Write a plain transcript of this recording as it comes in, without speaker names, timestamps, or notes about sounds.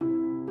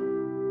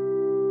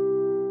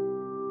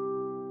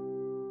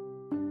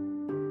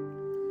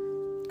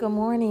Good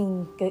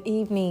morning, good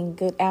evening,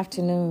 good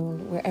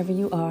afternoon, wherever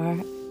you are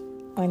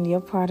on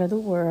your part of the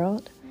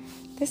world.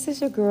 This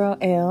is your girl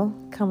Elle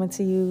coming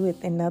to you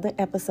with another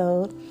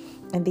episode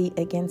in the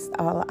Against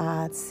All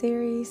Odds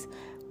series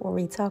where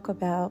we talk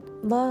about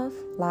love,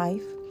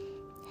 life,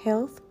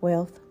 health,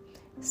 wealth,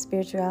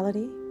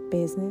 spirituality,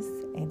 business,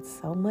 and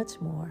so much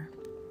more.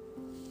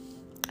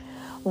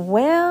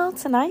 Well,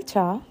 tonight,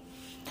 y'all,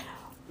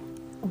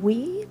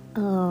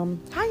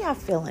 how y'all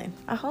feeling?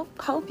 I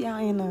hope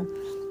y'all in a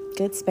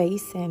good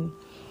space and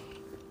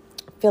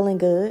feeling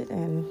good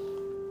and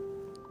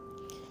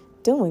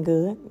doing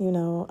good.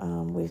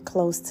 We're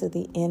close to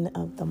the end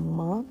of the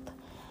month,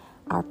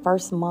 our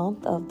first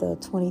month of the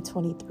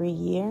 2023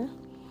 year.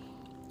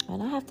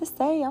 And I have to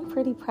say, I'm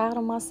pretty proud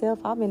of myself.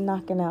 I've been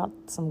knocking out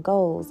some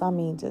goals.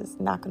 Just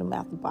knocking them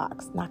out the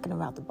box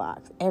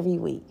every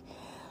week.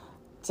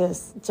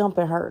 Just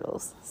jumping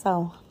hurdles.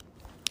 So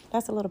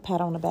that's a little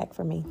pat on the back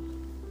for me.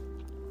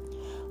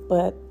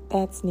 But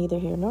that's neither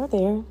here nor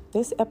there.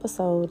 This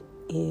episode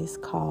is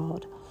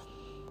called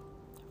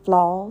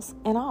Flaws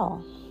and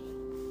All.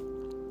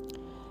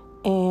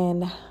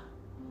 And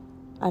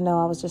I know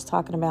I was just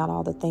talking about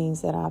all the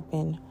things that I've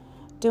been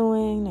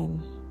doing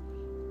and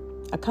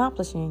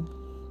accomplishing.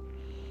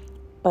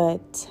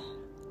 But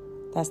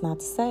that's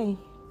not to say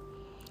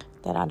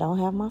that I don't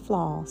have my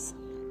flaws.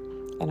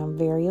 And I'm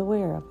very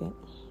aware of it.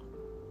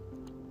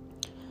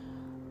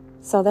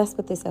 So that's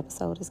what this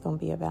episode is going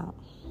to be about.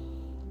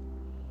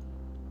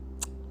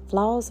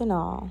 Flaws and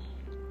all.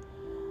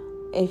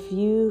 If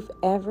you've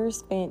ever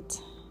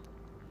spent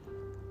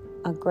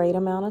a great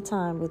amount of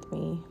time with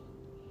me,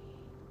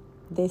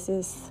 this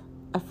is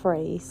a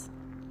phrase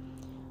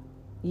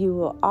you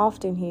will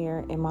often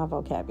hear in my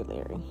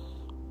vocabulary.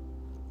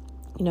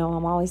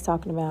 I'm always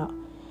talking about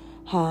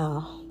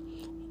how,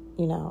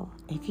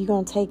 if you're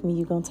going to take me,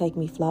 you're going to take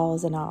me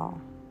flaws and all.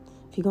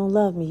 If you're going to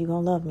love me, you're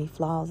going to love me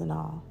flaws and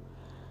all.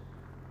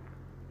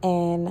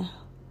 And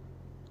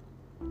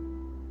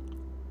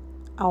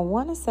I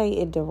want to say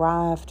it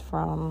derived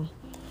from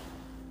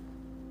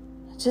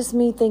just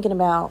me thinking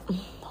about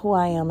who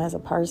I am as a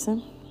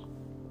person.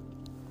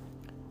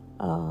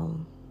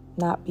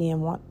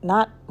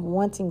 Not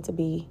wanting to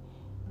be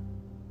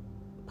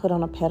put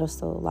on a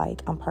pedestal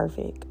like I'm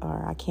perfect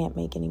or I can't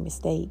make any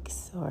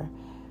mistakes or,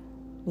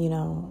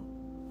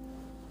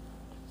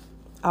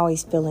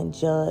 always feeling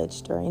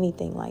judged or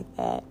anything like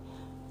that.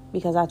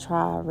 Because I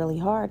try really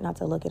hard not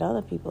to look at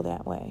other people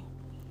that way.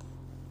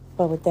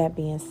 But with that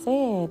being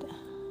said,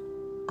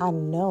 I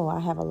know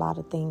I have a lot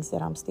of things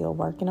that I'm still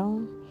working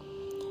on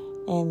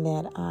and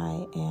that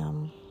I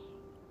am,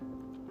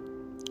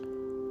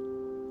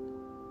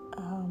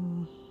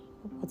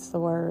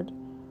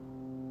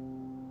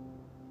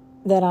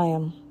 that I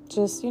am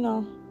just,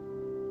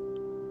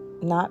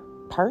 not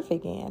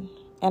perfect in.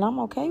 And I'm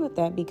okay with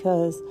that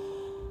because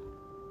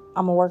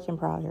I'm a work in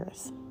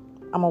progress.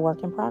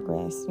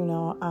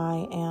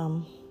 I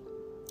am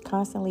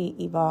constantly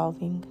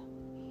evolving.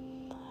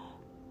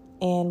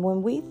 And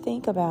when we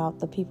think about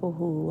the people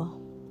who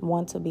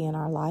want to be in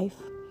our life,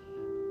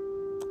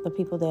 the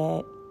people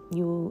that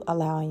you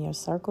allow in your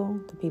circle,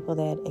 the people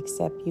that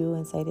accept you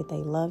and say that they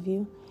love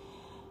you,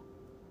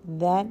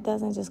 that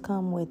doesn't just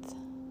come with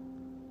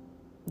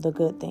the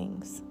good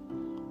things.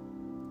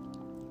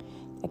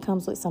 It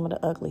comes with some of the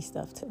ugly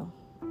stuff too.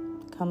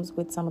 It comes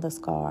with some of the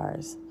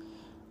scars,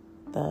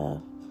 the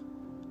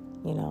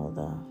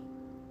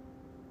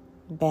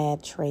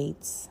bad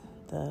traits,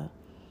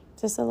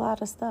 just a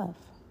lot of stuff.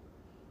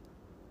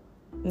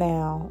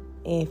 Now,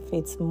 if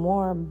it's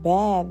more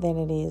bad than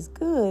it is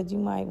good, you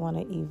might want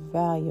to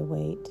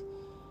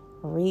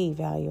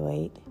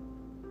reevaluate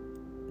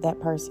that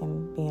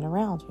person being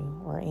around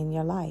you or in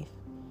your life.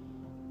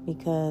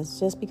 Because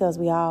just because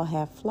we all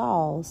have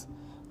flaws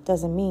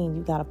doesn't mean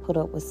you got to put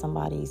up with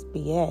somebody's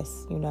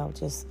BS,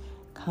 just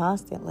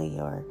constantly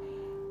or,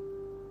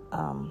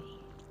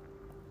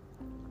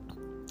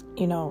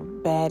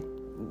 bad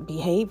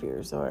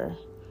behaviors or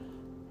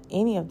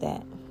any of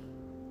that.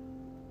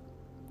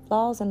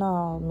 Flaws and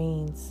all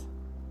means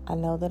I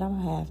know that I'm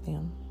going to have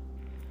them.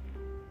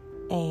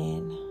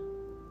 And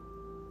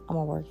I'm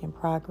a work in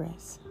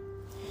progress.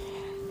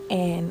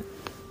 And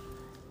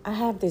I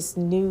have this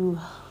new,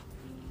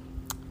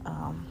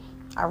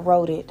 I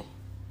wrote it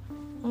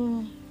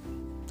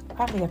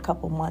probably a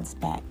couple months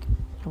back.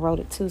 I wrote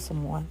it to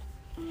someone.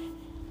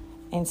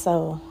 And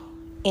so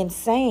in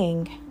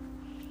saying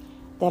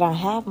that I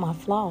have my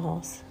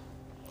flaws,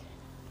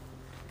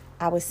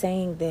 I was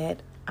saying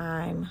that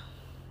I'm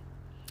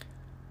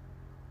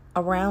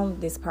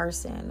around this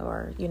person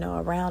or,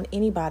 around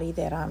anybody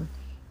that I'm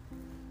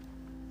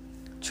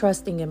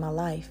trusting in my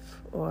life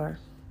or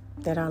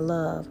that I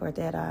love or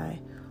that I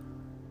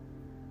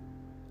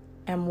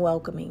am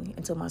welcoming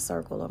into my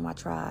circle or my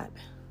tribe.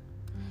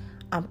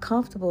 I'm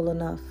comfortable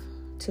enough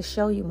to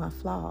show you my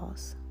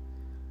flaws,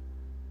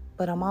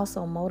 but I'm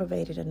also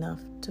motivated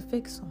enough to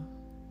fix them.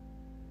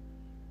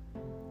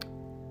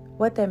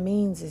 What that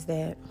means is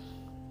that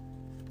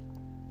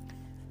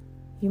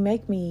you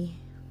make me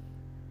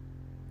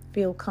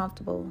feel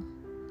comfortable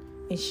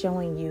is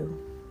showing you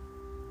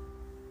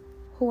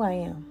who I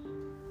am.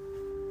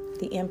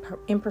 The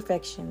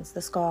imperfections,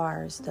 the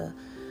scars, the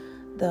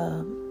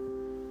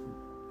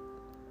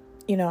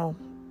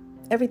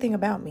everything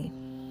about me.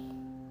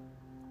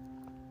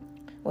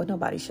 Well,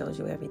 nobody shows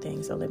you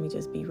everything, so let me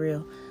just be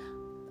real.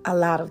 A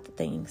lot of the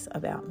things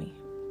about me.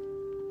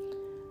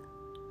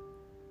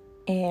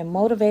 And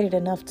motivated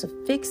enough to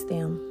fix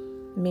them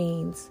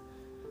means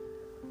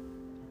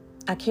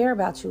I care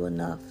about you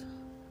enough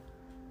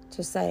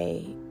to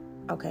say,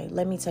 okay,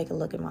 let me take a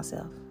look at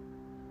myself.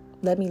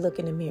 Let me look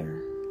in the mirror.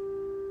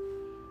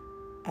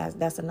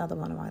 That's another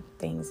one of my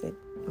things,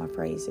 my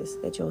phrases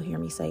that you'll hear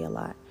me say a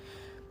lot.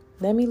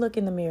 Let me look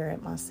in the mirror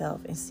at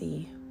myself and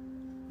see,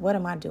 what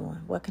am I doing?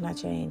 What can I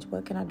change?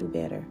 What can I do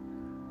better?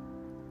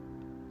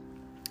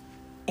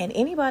 And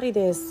anybody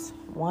that's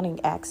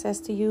wanting access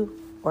to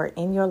you or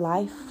in your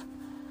life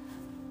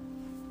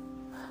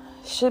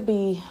it should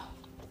be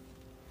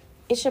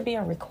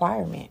a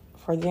requirement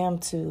for them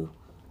to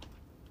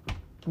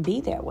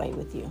be that way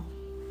with you.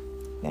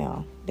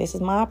 Now, this is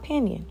my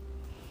opinion.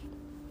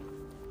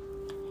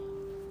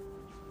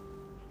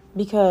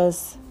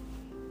 Because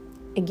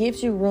it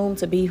gives you room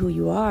to be who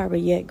you are, but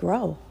yet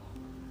grow.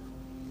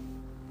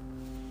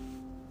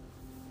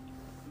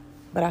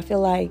 But I feel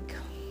like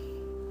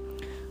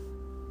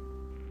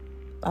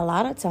a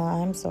lot of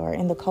times, or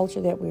in the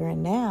culture that we're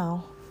in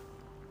now,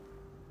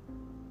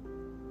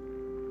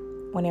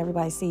 when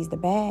everybody sees the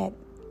bad,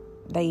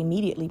 they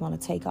immediately want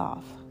to take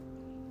off.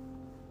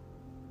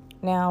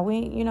 Now,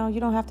 you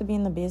don't have to be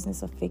in the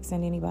business of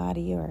fixing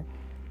anybody or,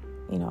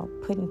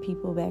 putting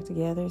people back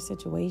together,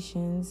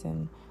 situations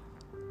and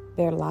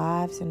their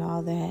lives and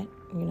all that.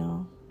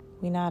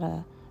 We're not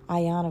a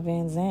Ayanna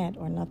Van Zandt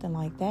or nothing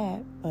like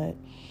that. But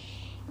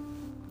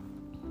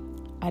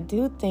I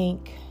do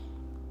think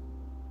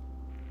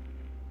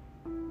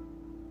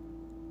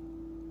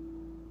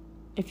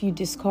if you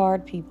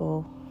discard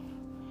people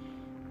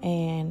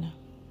and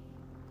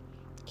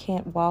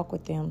can't walk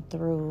with them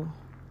through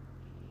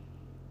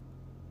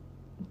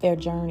their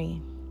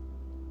journey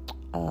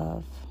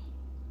of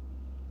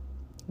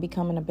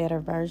becoming a better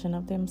version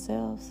of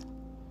themselves,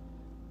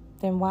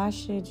 then why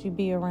should you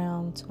be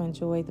around to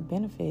enjoy the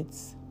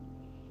benefits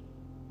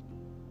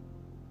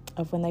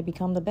of when they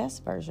become the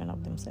best version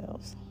of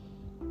themselves?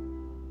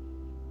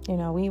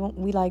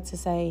 We like to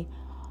say,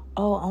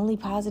 oh, only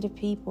positive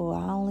people.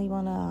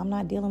 I'm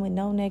not dealing with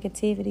no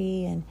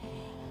negativity. And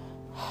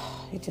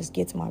it just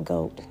gets my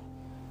goat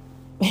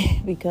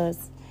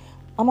because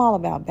I'm all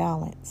about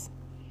balance.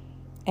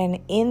 And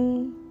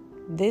in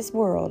this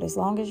world, as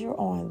long as you're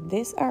on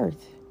this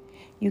earth,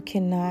 you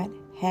cannot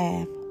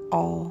have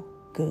all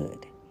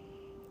good.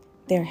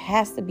 There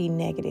has to be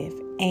negative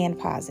and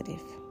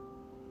positive.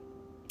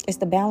 It's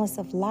the balance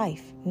of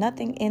life.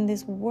 Nothing in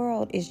this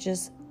world is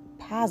just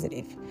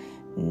positive.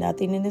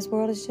 Nothing in this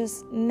world is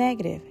just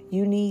negative.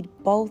 You need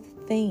both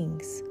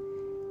things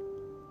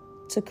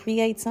to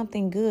create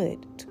something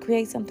good, to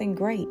create something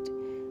great,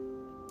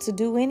 to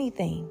do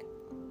anything.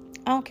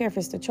 I don't care if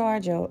it's to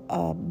charge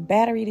a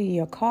battery to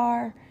your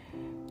car,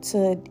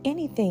 to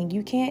anything.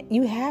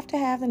 You have to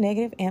have the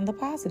negative and the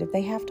positive.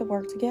 They have to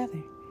work together.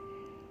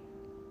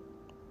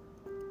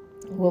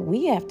 What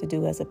we have to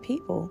do as a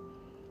people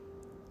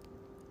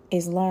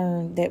is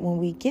learn that when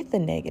we get the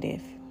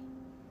negative,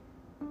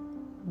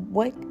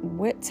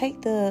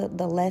 take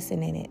the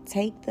lesson in it.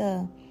 Take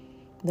the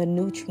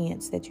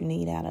nutrients that you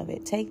need out of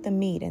it. Take the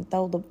meat and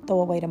throw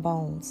away the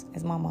bones,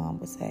 as my mom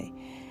would say.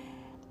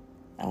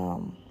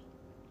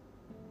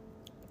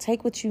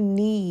 Take what you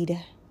need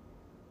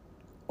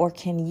or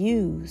can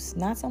use,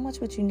 not so much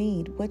what you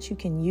need, what you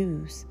can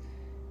use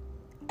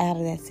out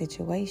of that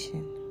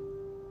situation.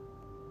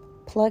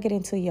 Plug it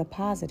into your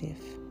positive.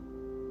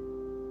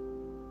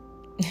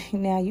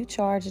 Now you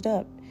charged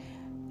up.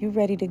 You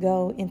ready to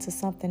go into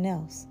something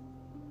else.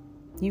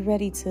 You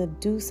ready to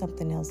do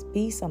something else,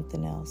 be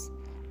something else,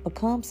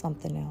 become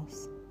something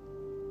else.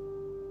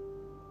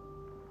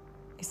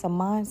 It's a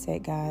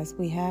mindset, guys.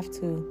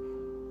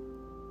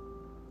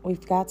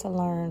 We've got to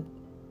learn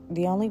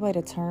the only way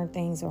to turn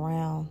things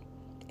around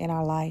in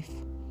our life,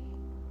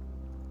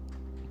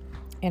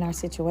 in our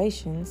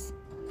situations,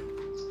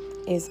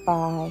 is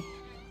by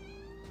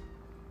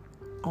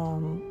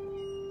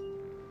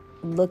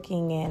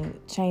looking and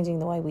changing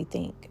the way we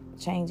think,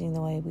 changing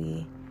the way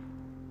we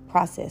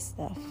process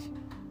stuff.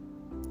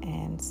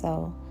 And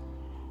so,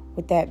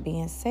 with that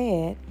being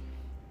said,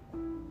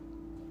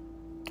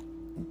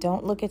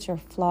 don't look at your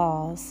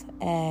flaws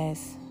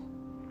as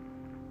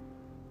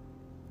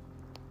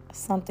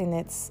something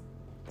that's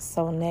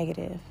so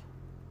negative.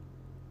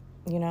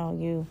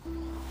 You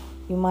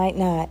might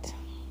not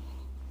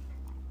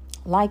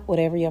like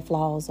whatever your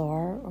flaws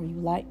are, or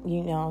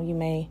you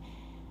may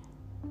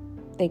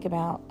think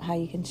about how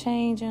you can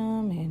change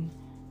them and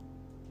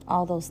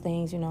all those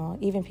things.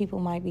 Even people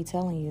might be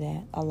telling you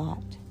that a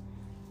lot.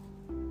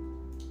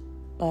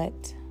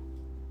 But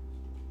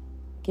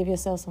give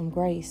yourself some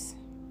grace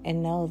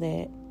and know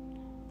that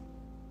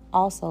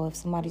also if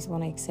somebody's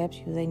going to accept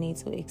you, they need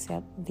to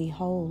accept the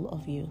whole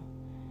of you,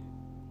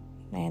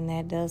 And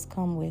that does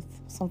come with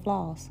some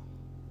flaws.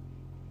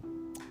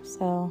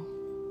 So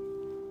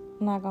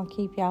I'm not going to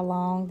keep y'all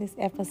long. This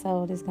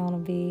episode is going to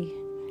be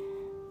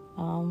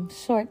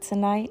short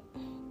tonight.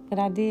 But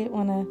I did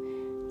want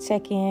to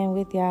check in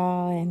with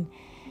y'all and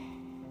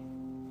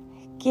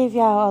give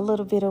y'all a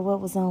little bit of what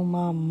was on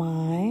my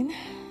mind.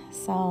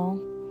 So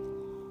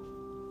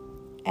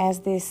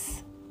as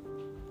this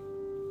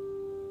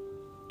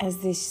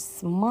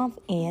month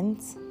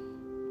ends,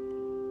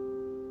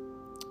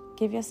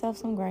 give yourself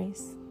some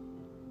grace.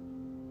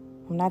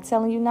 I'm not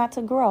telling you not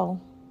to grow,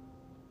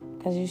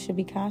 because you should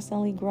be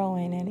constantly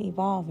growing and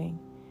evolving.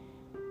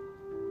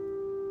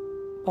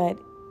 But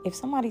if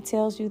somebody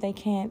tells you they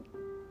can't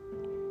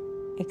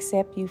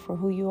accept you for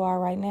who you are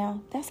right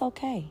now, that's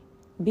okay.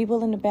 Be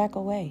willing to back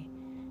away.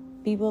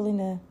 Be willing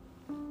to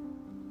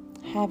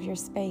have your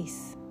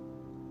space.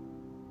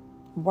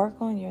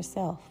 Work on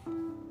yourself.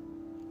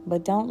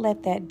 But don't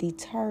let that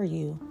deter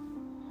you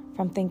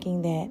from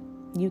thinking that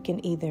you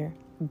can either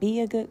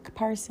be a good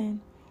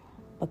person,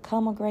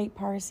 become a great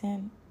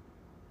person,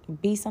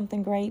 be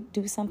something great,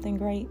 do something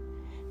great,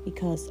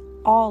 because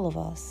all of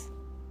us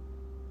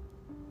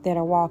that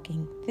are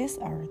walking this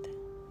earth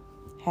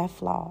have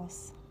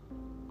flaws.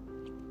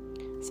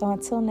 So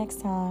until next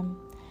time,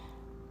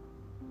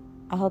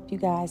 I hope you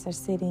guys are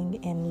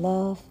sitting in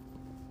love,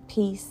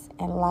 peace,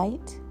 and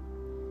light,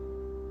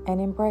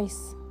 and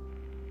embrace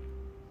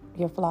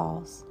your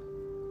flaws.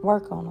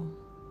 Work on them.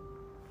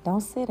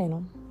 Don't sit in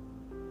them.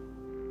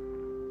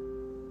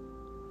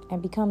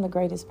 And become the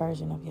greatest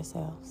version of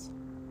yourselves.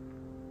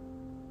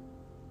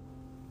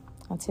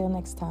 Until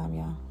next time,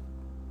 y'all.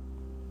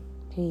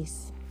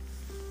 Peace.